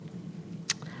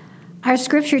Our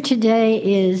scripture today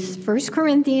is 1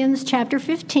 Corinthians chapter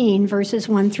 15, verses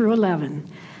 1 through 11.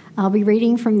 I'll be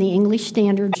reading from the English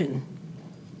Standard Version.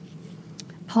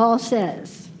 Paul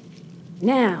says,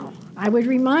 "Now, I would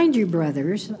remind you,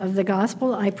 brothers, of the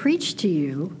gospel I preached to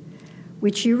you,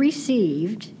 which you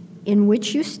received, in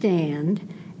which you stand,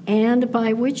 and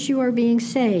by which you are being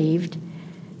saved,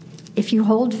 if you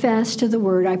hold fast to the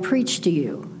word I preached to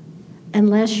you,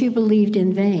 unless you believed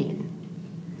in vain.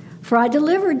 For I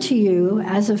delivered to you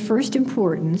as of first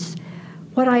importance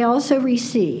what I also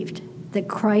received, that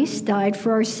Christ died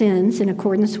for our sins in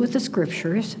accordance with the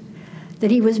Scriptures,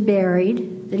 that he was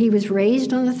buried, that he was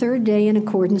raised on the third day in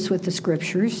accordance with the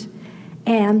Scriptures,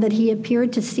 and that he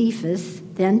appeared to Cephas,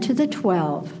 then to the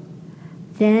 12.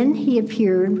 Then he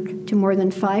appeared to more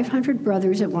than 500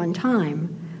 brothers at one time,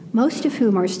 most of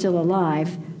whom are still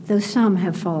alive, though some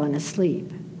have fallen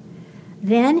asleep.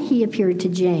 Then he appeared to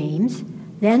James,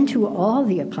 then to all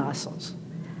the apostles.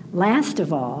 Last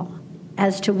of all,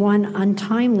 as to one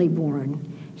untimely born,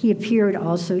 he appeared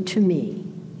also to me.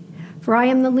 For I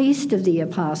am the least of the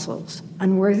apostles,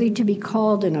 unworthy to be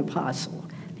called an apostle,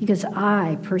 because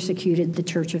I persecuted the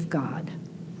church of God.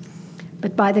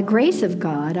 But by the grace of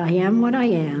God, I am what I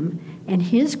am, and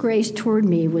his grace toward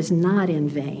me was not in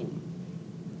vain.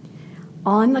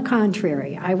 On the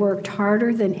contrary, I worked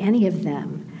harder than any of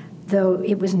them, though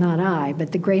it was not I,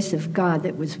 but the grace of God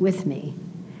that was with me.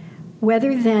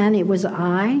 Whether then it was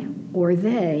I or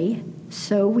they,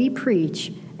 so we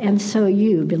preach, and so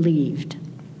you believed."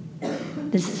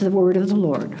 This is the word of the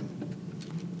Lord.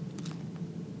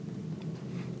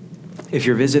 If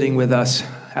you're visiting with us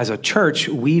as a church,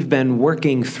 we've been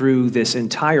working through this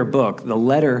entire book,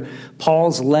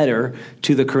 Paul's letter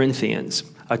to the Corinthians,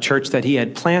 a church that he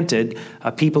had planted,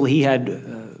 people he had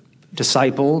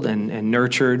discipled and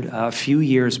nurtured a few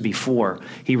years before.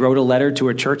 He wrote a letter to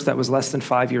a church that was less than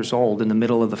 5 years old in the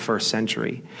middle of the first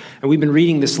century. And we've been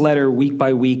reading this letter week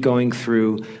by week, going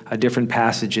through different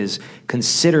passages,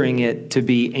 considering it to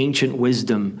be ancient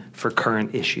wisdom for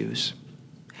current issues.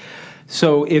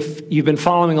 So if you've been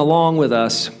following along with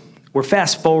us, we're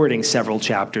fast forwarding several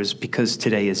chapters because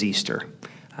today is Easter.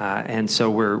 And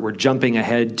so we're jumping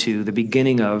ahead to the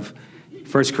beginning of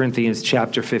 1 Corinthians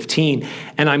chapter 15.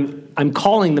 And I'm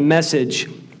calling the message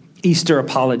Easter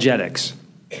Apologetics.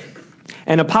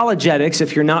 And apologetics,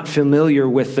 if you're not familiar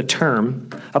with the term,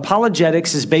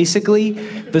 apologetics is basically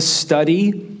the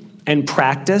study and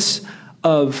practice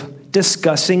of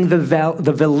discussing the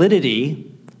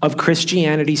validity of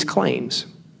Christianity's claims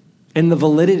and the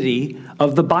validity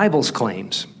of the Bible's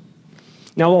claims.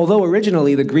 Now, although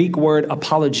originally the Greek word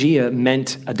apologia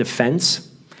meant a defense,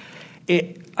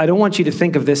 I don't want you to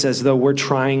think of this as though we're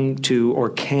trying to or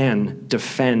can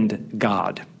defend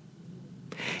God.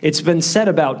 It's been said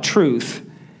about truth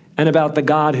and about the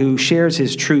God who shares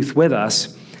his truth with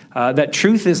us, that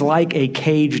truth is like a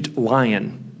caged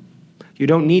lion. You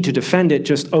don't need to defend it,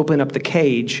 just open up the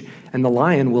cage and the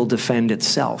lion will defend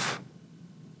itself.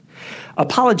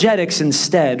 Apologetics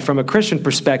instead, from a Christian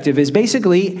perspective, is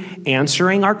basically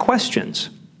answering our questions,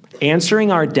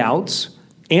 answering our doubts,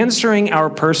 answering our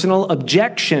personal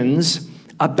objections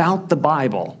about the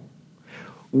Bible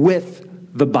with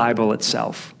the Bible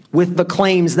itself, with the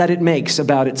claims that it makes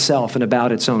about itself and about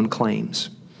its own claims.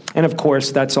 And of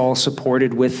course, that's all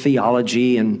supported with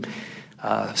theology and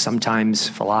sometimes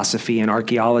philosophy and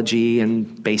archaeology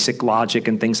and basic logic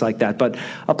and things like that. But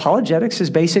apologetics is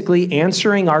basically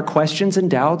answering our questions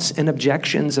and doubts and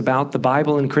objections about the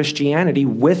Bible and Christianity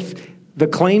with the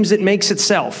claims it makes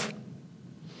itself.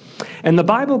 And the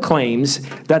Bible claims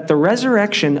that the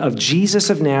resurrection of Jesus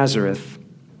of Nazareth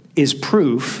is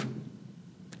proof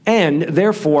and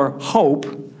therefore hope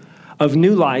of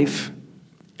new life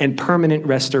and permanent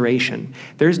restoration.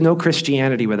 There's no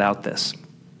Christianity without this.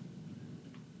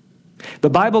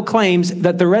 The Bible claims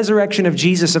that the resurrection of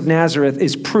Jesus of Nazareth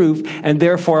is proof and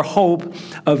therefore hope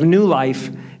of new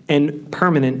life and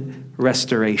permanent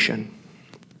restoration.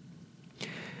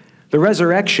 The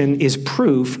resurrection is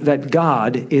proof that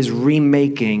God is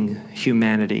remaking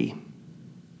humanity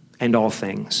and all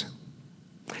things.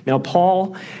 Now,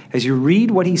 Paul, as you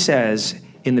read what he says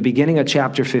in the beginning of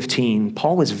chapter 15,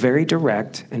 Paul is very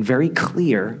direct and very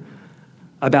clear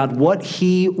about what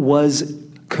he was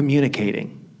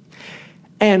communicating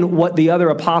and what the other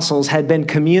apostles had been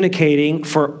communicating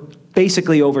for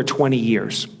basically over 20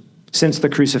 years since the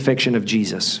crucifixion of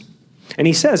Jesus. And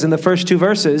he says in the first two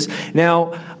verses,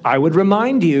 "Now, I would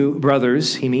remind you,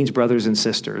 brothers," he means brothers and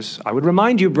sisters, "I would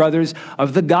remind you, brothers,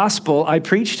 of the gospel I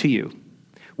preached to you,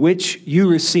 which you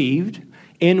received,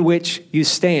 in which you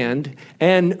stand,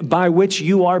 and by which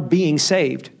you are being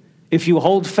saved, if you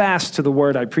hold fast to the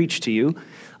word I preach to you,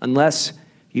 unless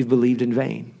you've believed in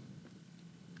vain.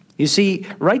 You see,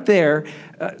 right there,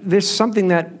 there's something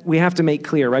that we have to make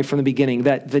clear right from the beginning,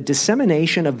 that the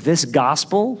dissemination of this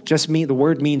gospel, the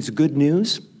word means good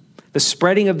news. The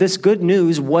spreading of this good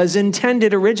news was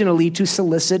intended originally to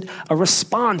solicit a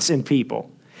response in people.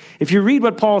 If you read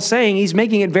what Paul's saying, he's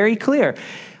making it very clear.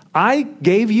 I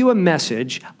gave you a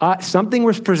message, something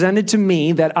was presented to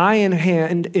me that I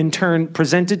in turn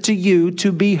presented to you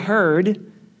to be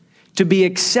heard, to be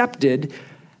accepted,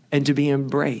 and to be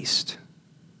embraced.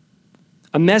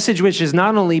 A message which has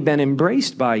not only been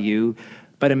embraced by you,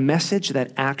 but a message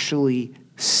that actually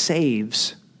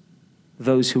saves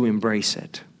those who embrace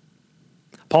it.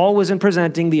 Paul wasn't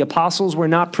presenting, the apostles were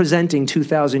not presenting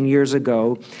 2,000 years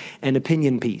ago an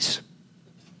opinion piece.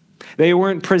 They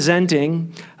weren't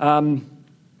presenting a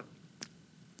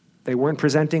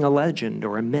legend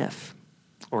or a myth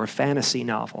or a fantasy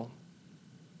novel.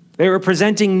 They were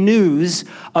presenting news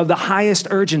of the highest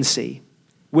urgency,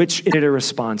 which needed a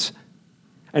response.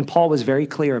 And Paul was very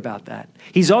clear about that.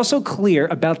 He's also clear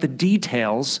about the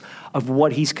details of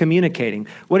what he's communicating.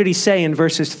 What did he say in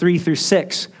verses 3 through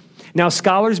 6? Now,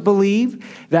 scholars believe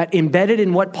that embedded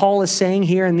in what Paul is saying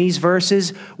here in these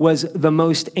verses was the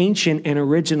most ancient and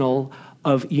original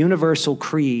of universal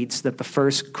creeds that the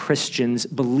first Christians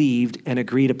believed and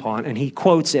agreed upon. And he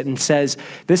quotes it and says,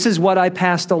 this is what I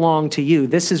passed along to you.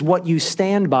 This is what you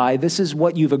stand by. This is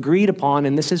what you've agreed upon.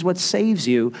 And this is what saves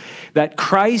you, that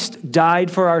Christ died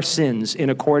for our sins in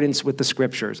accordance with the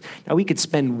scriptures. Now, we could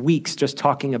spend weeks just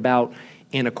talking about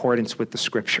in accordance with the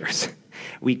scriptures.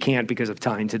 We can't because of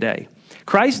time today.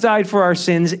 Christ died for our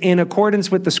sins in accordance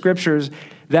with the scriptures,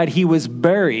 that he was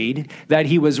buried, that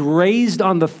he was raised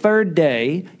on the third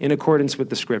day in accordance with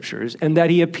the scriptures, and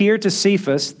that he appeared to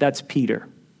Cephas, that's Peter.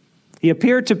 He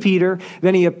appeared to Peter,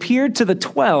 then he appeared to the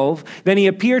 12, then he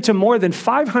appeared to more than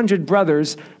 500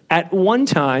 brothers at one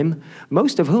time,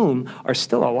 most of whom are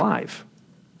still alive.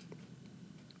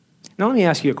 Now let me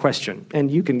ask you a question, and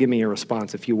you can give me a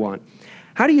response if you want.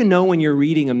 How do you know when you're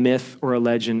reading a myth or a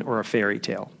legend or a fairy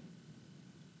tale?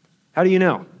 How do you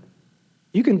know?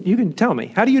 You can tell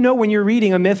me. How do you know when you're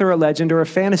reading a myth or a legend or a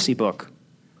fantasy book?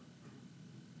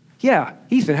 Yeah,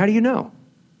 Ethan, how do you know?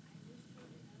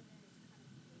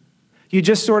 You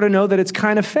just sort of know that it's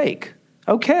kind of fake.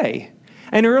 Okay.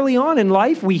 And early on in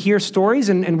life, we hear stories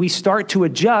and we start to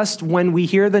adjust when we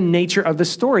hear the nature of the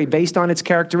story based on its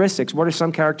characteristics. What are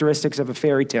some characteristics of a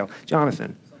fairy tale?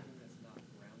 Jonathan?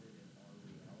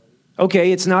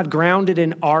 Okay, it's not grounded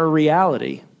in our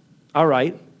reality. All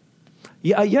right.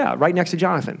 Yeah, right next to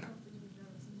Jonathan.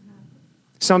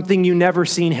 Something you never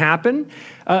seen happen?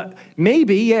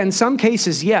 Maybe, yeah, in some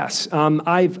cases, yes.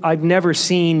 I've never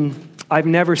seen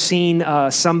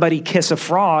somebody kiss a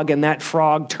frog and that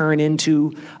frog turn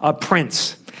into a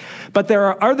prince. But there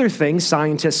are other things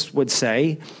scientists would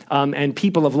say, and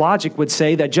people of logic would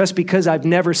say, that just because I've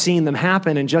never seen them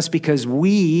happen and just because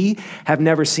we have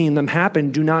never seen them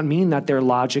happen do not mean that they're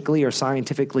logically or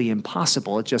scientifically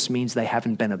impossible. It just means they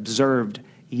haven't been observed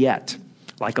yet,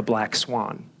 like a black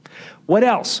swan. What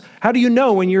else? How do you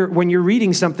know when you're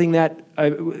reading something that,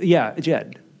 yeah,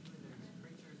 Jed?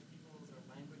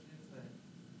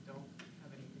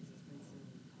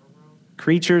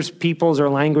 Creatures, peoples, or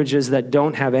languages that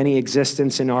don't have any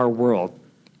existence in our world.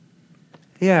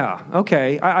 Yeah,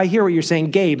 okay. I hear what you're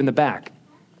saying. Gabe in the back.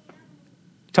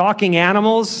 Talking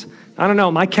animals? I don't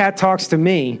know. My cat talks to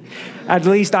me. At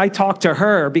least I talk to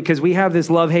her because we have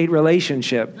this love-hate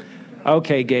relationship.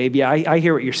 Okay, Gabe. Yeah, I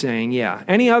hear what you're saying. Yeah.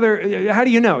 Any other? How do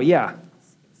you know? Yeah.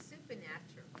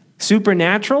 Supernatural.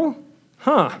 Supernatural?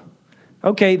 Huh.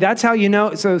 Okay, that's how you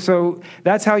know. So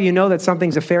that's how you know that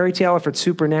something's a fairy tale if it's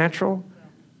supernatural?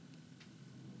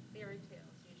 Fairy tales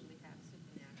usually have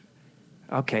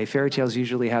supernatural. Okay, fairy tales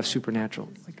usually have supernatural.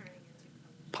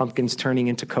 Pumpkins turning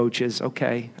into coaches.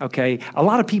 Okay. A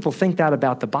lot of people think that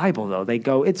about the Bible, though. They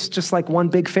go, it's just like one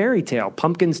big fairy tale.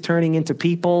 Pumpkins turning into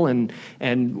people and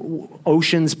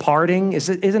oceans parting.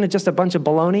 Isn't it just a bunch of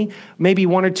baloney? Maybe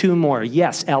one or two more.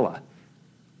 Yes, Ella.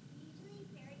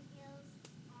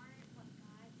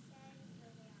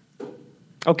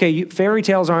 Okay, fairy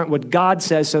tales aren't what God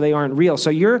says, so they aren't real. So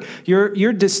you're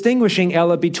distinguishing,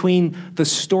 Ella, between the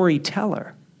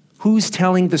storyteller. Who's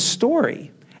telling the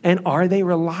story? And are they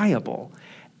reliable?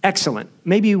 Excellent.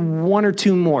 Maybe one or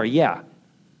two more. Yeah.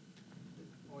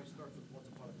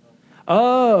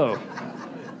 Oh,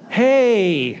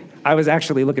 hey, I was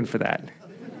actually looking for that.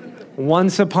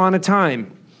 Once upon a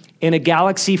time, in a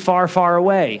galaxy far, far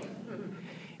away,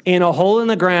 in a hole in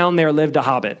the ground, there lived a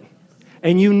hobbit.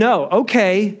 And you know,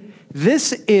 okay,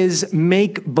 this is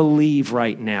make-believe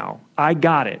right now. I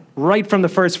got it. Right from the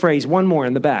first phrase. One more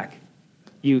in the back.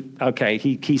 Okay,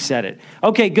 he said it.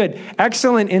 Okay, good.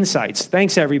 Excellent insights.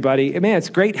 Thanks, everybody. Man, it's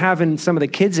great having some of the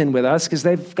kids in with us because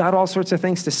they've got all sorts of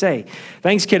things to say.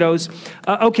 Thanks, kiddos.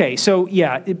 Okay, so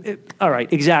yeah, all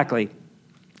right, exactly.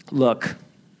 Look,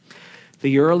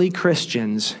 the early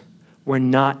Christians were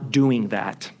not doing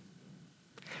that.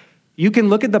 You can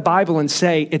look at the Bible and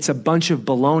say it's a bunch of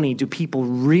baloney. Do people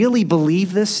really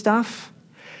believe this stuff?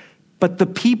 But the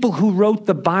people who wrote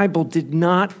the Bible did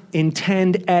not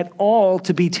intend at all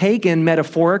to be taken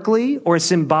metaphorically or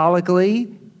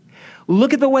symbolically.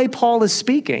 Look at the way Paul is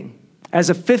speaking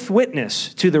as a fifth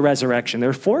witness to the resurrection.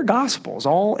 There are 4 Gospels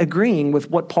all agreeing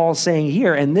with what Paul's saying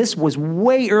here, and this was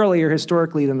way earlier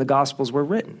historically than the Gospels were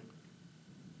written.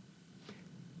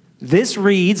 This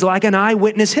reads like an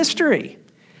eyewitness history.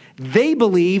 They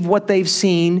believe what they've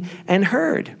seen and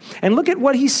heard. And look at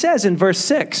what he says in verse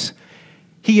 6.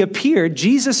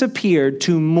 Jesus appeared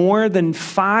to more than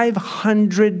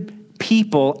 500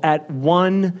 people at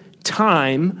one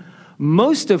time,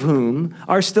 most of whom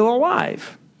are still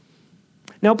alive.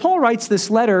 Now, Paul writes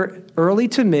this letter early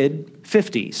to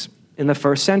mid-50s in the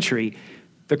first century.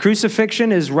 The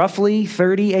crucifixion is roughly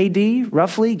 30 AD,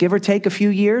 roughly, give or take a few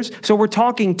years. So we're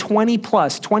talking 20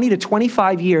 to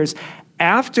 25 years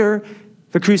after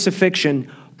the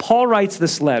crucifixion. Paul writes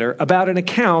this letter about an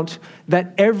account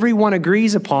that everyone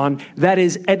agrees upon that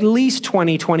is at least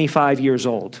 25 years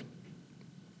old.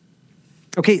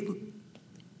 Okay,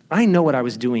 I know what I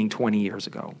was doing 20 years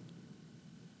ago.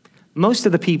 Most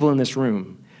of the people in this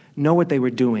room know what they were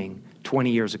doing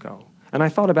 20 years ago. And I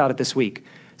thought about it this week.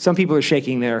 Some people are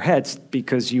shaking their heads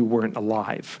because you weren't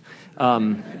alive.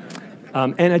 And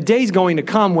a day's going to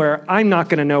come where I'm not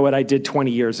going to know what I did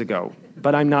 20 years ago.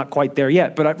 But I'm not quite there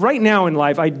yet. But right now in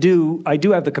life, I do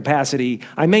have the capacity.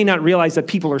 I may not realize that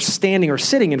people are standing or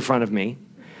sitting in front of me,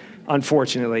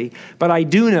 unfortunately, but I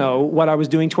do know what I was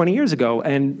doing 20 years ago.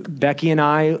 And Becky and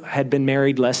I had been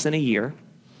married less than a year.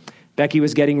 Becky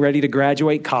was getting ready to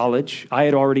graduate college. I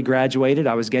had already graduated.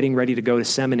 I was getting ready to go to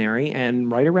seminary.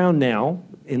 And right around now,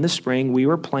 in the spring, we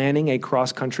were planning a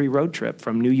cross-country road trip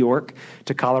from New York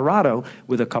to Colorado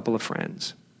with a couple of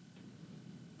friends.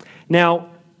 Now,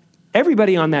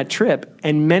 everybody on that trip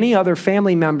and many other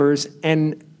family members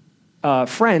and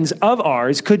friends of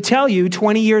ours could tell you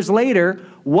 20 years later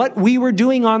what we were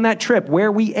doing on that trip,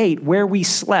 where we ate, where we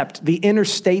slept, the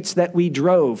interstates that we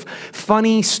drove,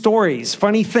 funny stories,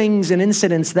 funny things and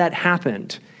incidents that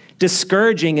happened,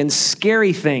 discouraging and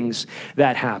scary things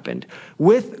that happened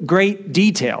with great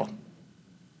detail.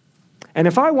 And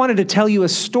if I wanted to tell you a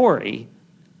story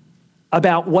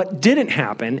about what didn't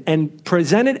happen and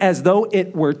present it as though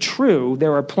it were true,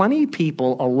 there are plenty of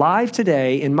people alive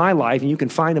today in my life, and you can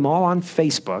find them all on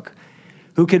Facebook,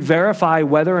 who could verify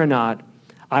whether or not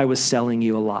I was selling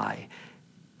you a lie.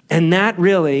 And that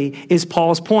really is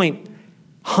Paul's point.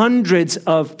 Hundreds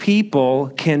of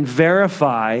people can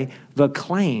verify the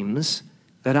claims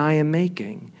that I am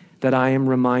making, that I am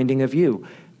reminding of you.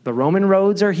 The Roman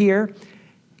roads are here.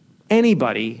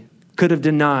 Anybody could have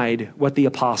denied what the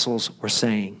apostles were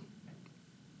saying.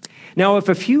 Now, if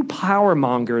a few power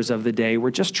mongers of the day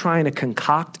were just trying to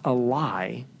concoct a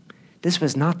lie, this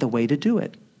was not the way to do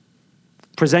it.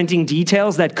 Presenting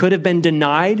details that could have been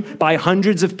denied by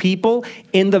hundreds of people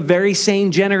in the very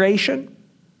same generation.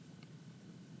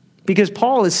 Because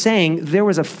Paul is saying there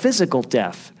was a physical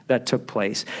death that took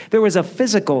place. There was a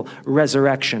physical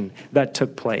resurrection that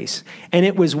took place. And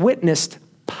it was witnessed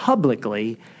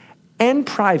publicly and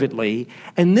privately,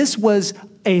 and this was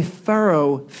a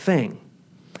thorough thing.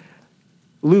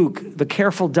 Luke, the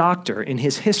careful doctor in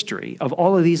his history of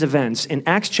all of these events, in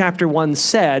Acts chapter 1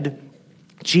 said,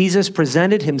 Jesus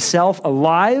presented himself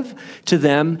alive to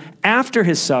them after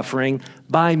his suffering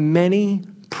by many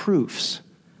proofs,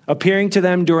 appearing to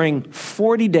them during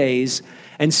 40 days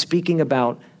and speaking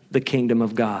about the kingdom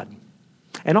of God.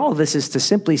 And all of this is to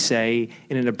simply say,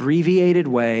 in an abbreviated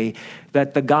way,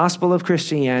 that the gospel of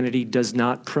Christianity does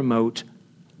not promote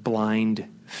blind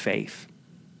faith.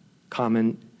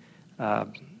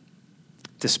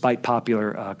 Despite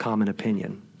popular common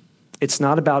opinion. It's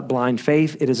not about blind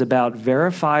faith. It is about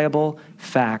verifiable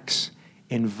facts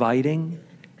inviting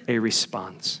a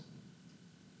response.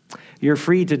 You're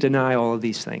free to deny all of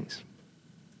these things.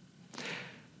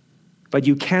 But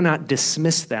you cannot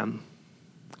dismiss them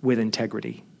with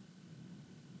integrity.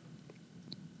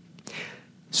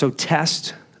 So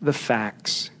test the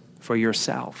facts for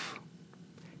yourself.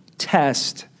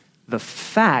 Test the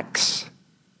facts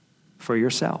for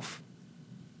yourself.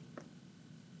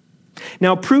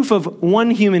 Now, proof of one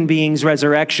human being's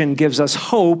resurrection gives us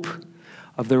hope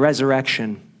of the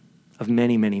resurrection of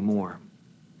many, many more.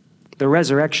 The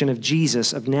resurrection of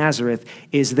Jesus of Nazareth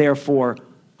is therefore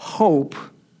hope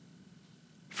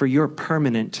for your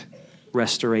permanent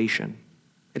restoration.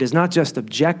 It is not just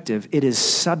objective, it is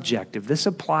subjective. This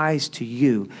applies to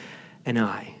you and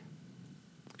I.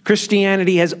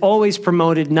 Christianity has always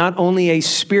promoted not only a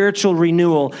spiritual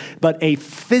renewal, but a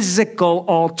physical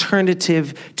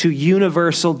alternative to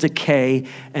universal decay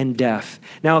and death.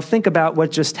 Now, think about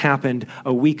what just happened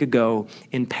a week ago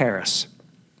in Paris.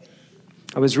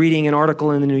 I was reading an article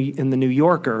in the New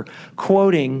Yorker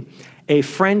quoting a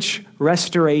French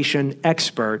restoration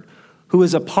expert who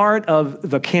is a part of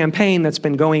the campaign that's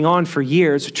been going on for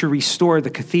years to restore the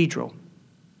cathedral.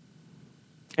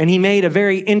 And he made a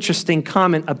very interesting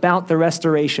comment about the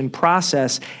restoration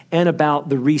process and about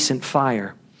the recent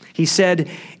fire. He said,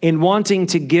 in wanting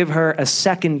to give her a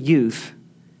second youth,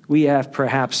 we have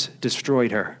perhaps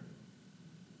destroyed her.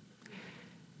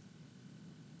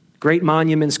 Great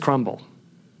monuments crumble.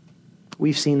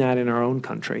 We've seen that in our own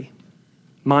country.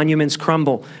 Monuments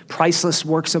crumble. Priceless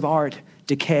works of art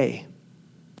decay.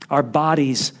 Our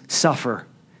bodies suffer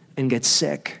and get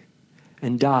sick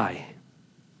and die.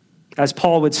 As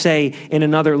Paul would say in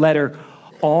another letter,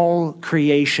 all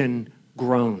creation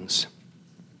groans.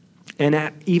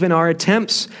 And even our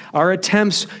attempts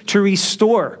to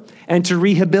restore and to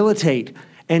rehabilitate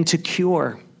and to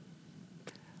cure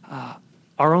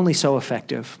are only so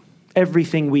effective.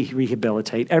 Everything we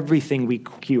rehabilitate, everything we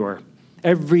cure,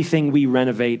 everything we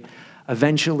renovate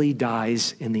eventually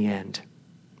dies in the end.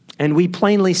 And we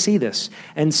plainly see this.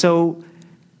 And so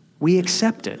we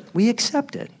accept it. We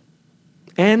accept it.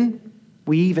 And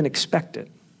we even expect it.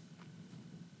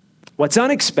 What's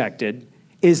unexpected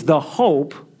is the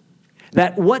hope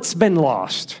that what's been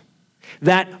lost,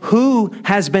 that who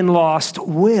has been lost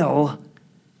will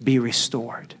be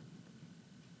restored.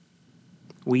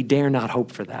 We dare not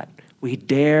hope for that. We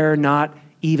dare not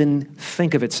even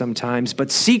think of it sometimes,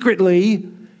 but secretly,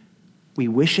 we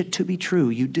wish it to be true.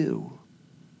 You do.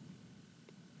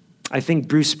 I think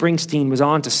Bruce Springsteen was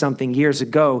on to something years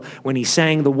ago when he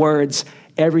sang the words,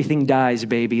 "Everything dies,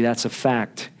 baby, that's a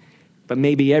fact. But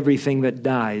maybe everything that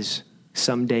dies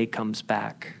someday comes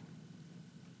back."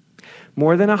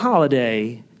 More than a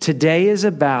holiday, today is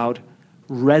about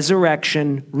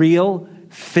resurrection, real,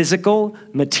 physical,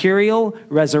 material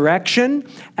resurrection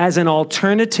as an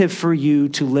alternative for you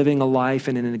to living a life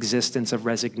in an existence of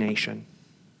resignation.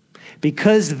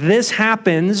 Because this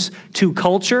happens to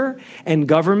culture and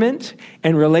government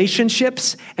and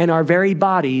relationships and our very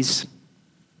bodies,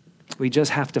 we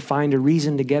just have to find a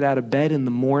reason to get out of bed in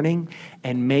the morning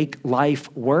and make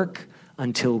life work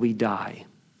until we die.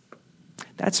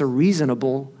 That's a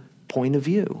reasonable point of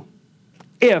view,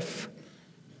 if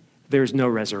there's no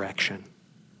resurrection.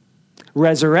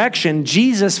 Resurrection,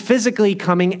 Jesus physically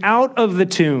coming out of the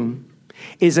tomb,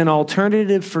 is an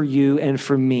alternative for you and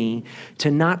for me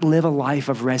to not live a life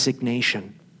of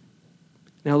resignation.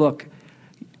 Now look,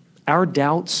 our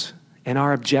doubts and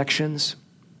our objections,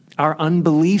 our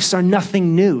unbeliefs are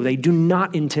nothing new. They do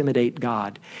not intimidate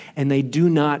God, and they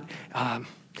don't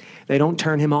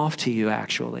turn him off to you,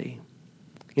 actually.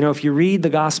 You know, if you read the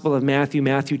Gospel of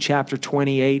Matthew chapter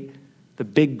 28, the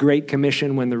big great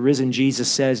commission when the risen Jesus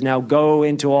says, "Now go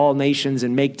into all nations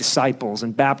and make disciples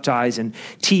and baptize and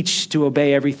teach to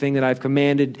obey everything that I've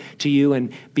commanded to you.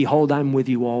 And behold, I'm with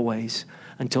you always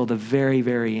until the very,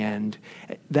 very end."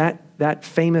 That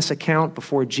famous account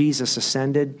before Jesus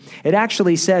ascended, it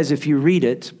actually says, if you read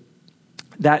it,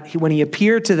 that when he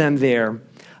appeared to them there,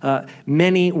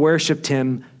 many worshiped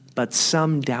him, but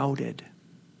some doubted.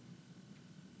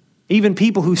 Even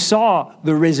people who saw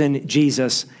the risen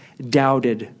Jesus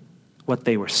doubted what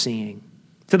they were seeing,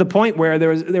 to the point where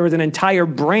there was an entire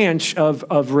branch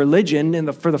of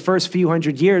religion for the first few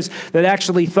hundred years that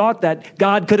actually thought that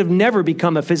God could have never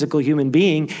become a physical human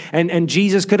being, and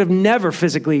Jesus could have never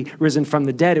physically risen from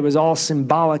the dead. It was all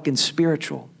symbolic and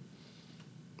spiritual.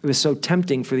 It was so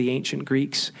tempting for the ancient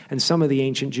Greeks and some of the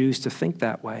ancient Jews to think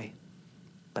that way.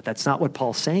 But that's not what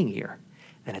Paul's saying here.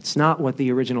 And it's not what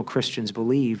the original Christians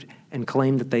believed and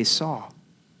claimed that they saw.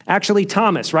 Actually,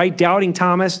 Thomas, right? Doubting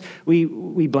Thomas, we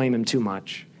blame him too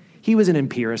much. He was an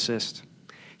empiricist.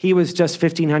 He was just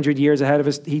 1,500 years ahead of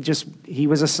us. He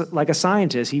was like a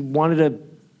scientist. He wanted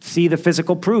to see the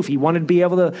physical proof. He wanted to be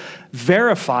able to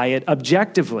verify it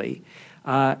objectively.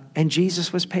 And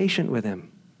Jesus was patient with him.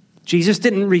 Jesus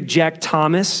didn't reject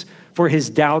Thomas for his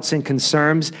doubts and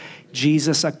concerns.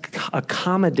 Jesus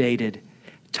accommodated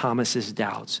Thomas's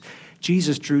doubts.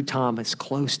 Jesus drew Thomas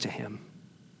close to him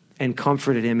and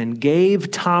comforted him and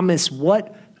gave Thomas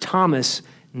what Thomas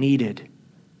needed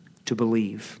to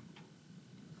believe.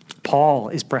 Paul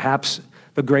is perhaps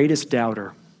the greatest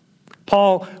doubter.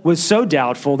 Paul was so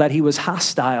doubtful that he was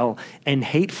hostile and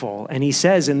hateful. And he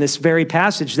says in this very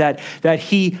passage that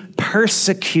he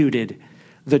persecuted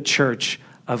the church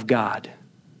of God.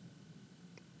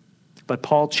 But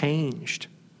Paul changed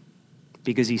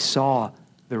because he saw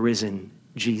the risen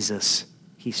Jesus,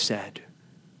 he said.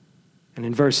 And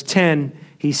in verse 10,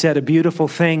 he said a beautiful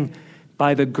thing,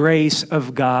 by the grace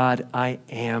of God, I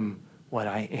am what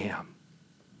I am.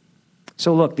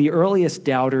 So look, the earliest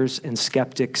doubters and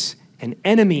skeptics and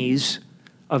enemies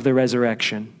of the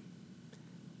resurrection,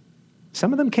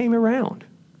 some of them came around.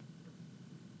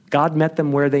 God met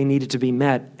them where they needed to be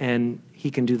met, and he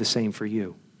can do the same for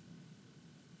you.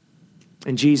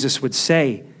 And Jesus would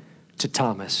say to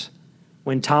Thomas,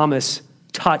 when Thomas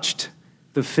touched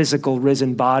the physical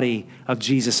risen body of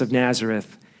Jesus of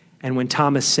Nazareth, and when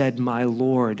Thomas said, my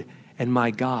Lord and my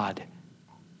God,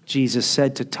 Jesus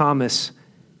said to Thomas,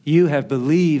 you have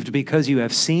believed because you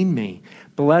have seen me.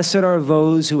 Blessed are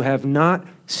those who have not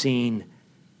seen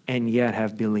and yet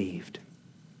have believed.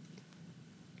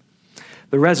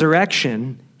 The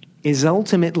resurrection is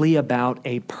ultimately about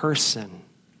a person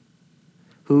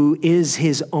who is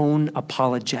his own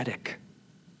apologetic.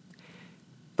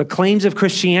 The claims of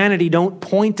Christianity don't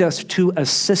point us to a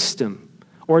system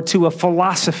or to a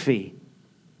philosophy,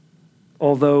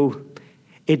 although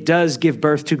it does give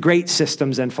birth to great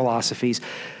systems and philosophies.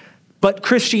 But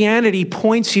Christianity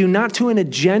points you not to an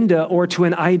agenda or to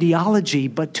an ideology,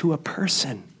 but to a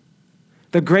person.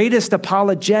 The greatest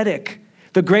apologetic,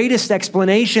 the greatest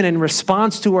explanation and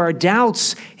response to our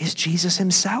doubts is Jesus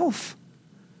himself,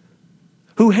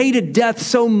 who hated death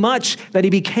so much that he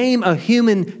became a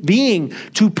human being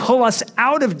to pull us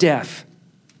out of death.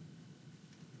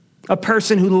 A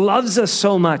person who loves us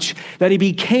so much that he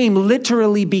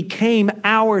literally became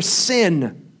our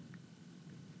sin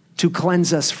to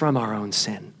cleanse us from our own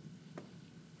sin.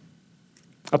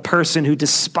 A person who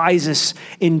despises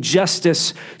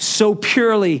injustice so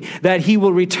purely that he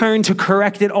will return to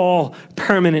correct it all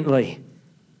permanently.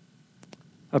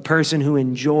 A person who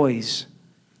enjoys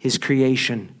his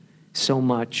creation so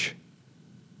much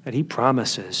that he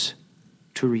promises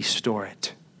to restore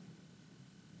it.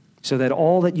 So that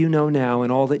all that you know now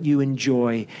and all that you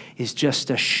enjoy is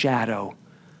just a shadow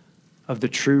of the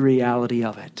true reality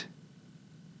of it.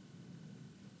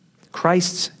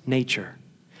 Christ's nature,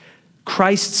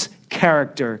 Christ's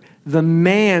character, the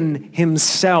man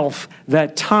himself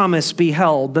that Thomas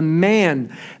beheld, the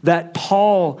man that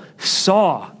Paul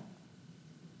saw,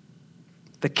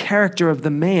 the character of the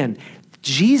man,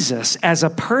 Jesus as a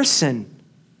person,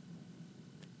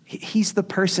 he's the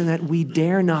person that we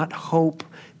dare not hope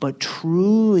but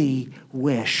truly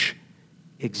wish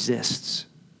exists.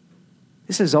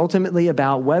 This is ultimately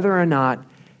about whether or not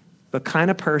the kind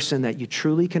of person that you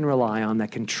truly can rely on,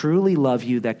 that can truly love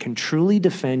you, that can truly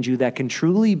defend you, that can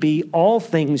truly be all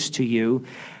things to you,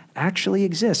 actually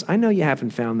exists. I know you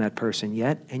haven't found that person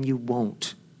yet, and you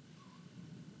won't.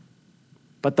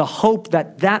 But the hope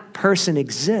that that person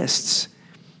exists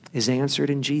is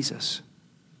answered in Jesus.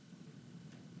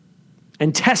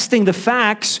 And testing the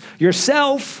facts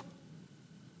yourself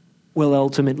will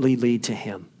ultimately lead to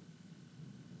him.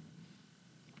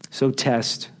 So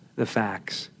test the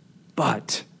facts.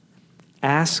 But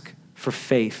ask for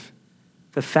faith.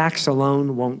 The facts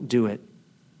alone won't do it.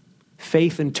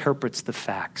 Faith interprets the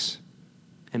facts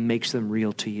and makes them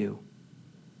real to you.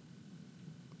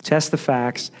 Test the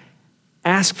facts.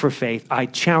 Ask for faith. I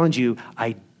challenge you.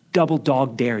 I double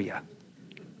dog dare you.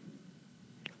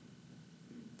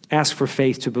 Ask for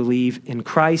faith to believe in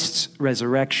Christ's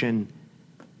resurrection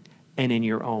and in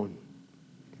your own.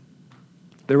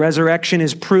 The resurrection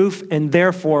is proof and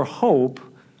therefore hope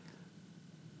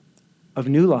of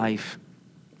new life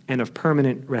and of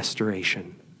permanent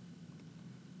restoration.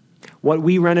 What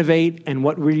we renovate and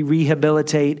what we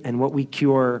rehabilitate and what we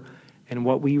cure and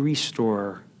what we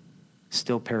restore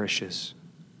still perishes.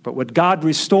 But what God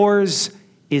restores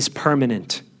is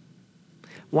permanent.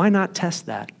 Why not test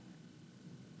that?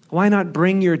 Why not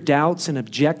bring your doubts and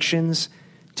objections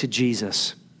to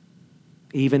Jesus?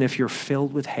 Even if you're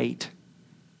filled with hate,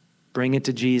 bring it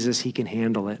to Jesus. He can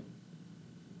handle it.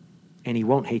 And he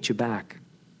won't hate you back.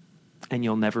 And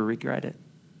you'll never regret it.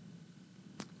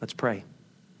 Let's pray.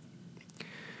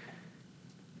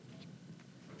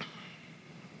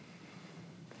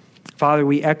 Father,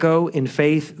 we echo in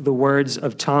faith the words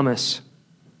of Thomas,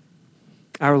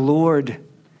 our Lord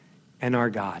and our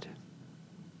God.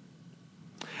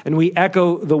 And we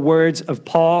echo the words of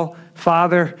Paul,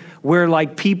 Father, we're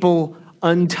like people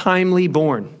untimely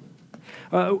born.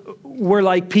 We're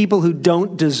like people who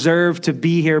don't deserve to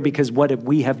be here because what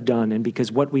we have done and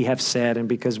because what we have said and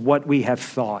because what we have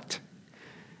thought.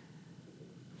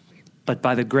 But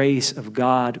by the grace of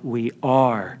God, we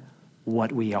are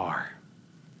what we are.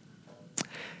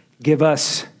 Give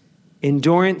us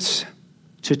endurance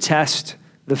to test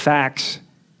the facts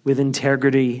with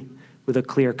integrity, with a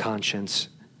clear conscience.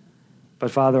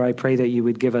 But Father, I pray that you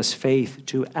would give us faith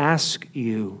to ask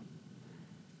you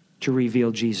to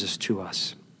reveal Jesus to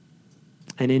us.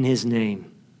 And in his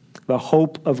name, the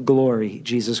hope of glory,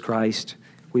 Jesus Christ,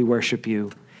 we worship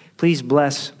you. Please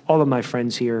bless all of my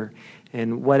friends here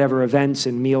and whatever events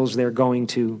and meals they're going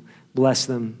to. Bless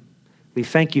them. We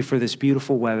thank you for this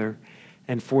beautiful weather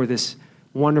and for this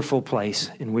wonderful place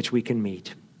in which we can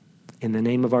meet. In the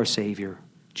name of our Savior,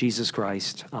 Jesus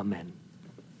Christ, amen.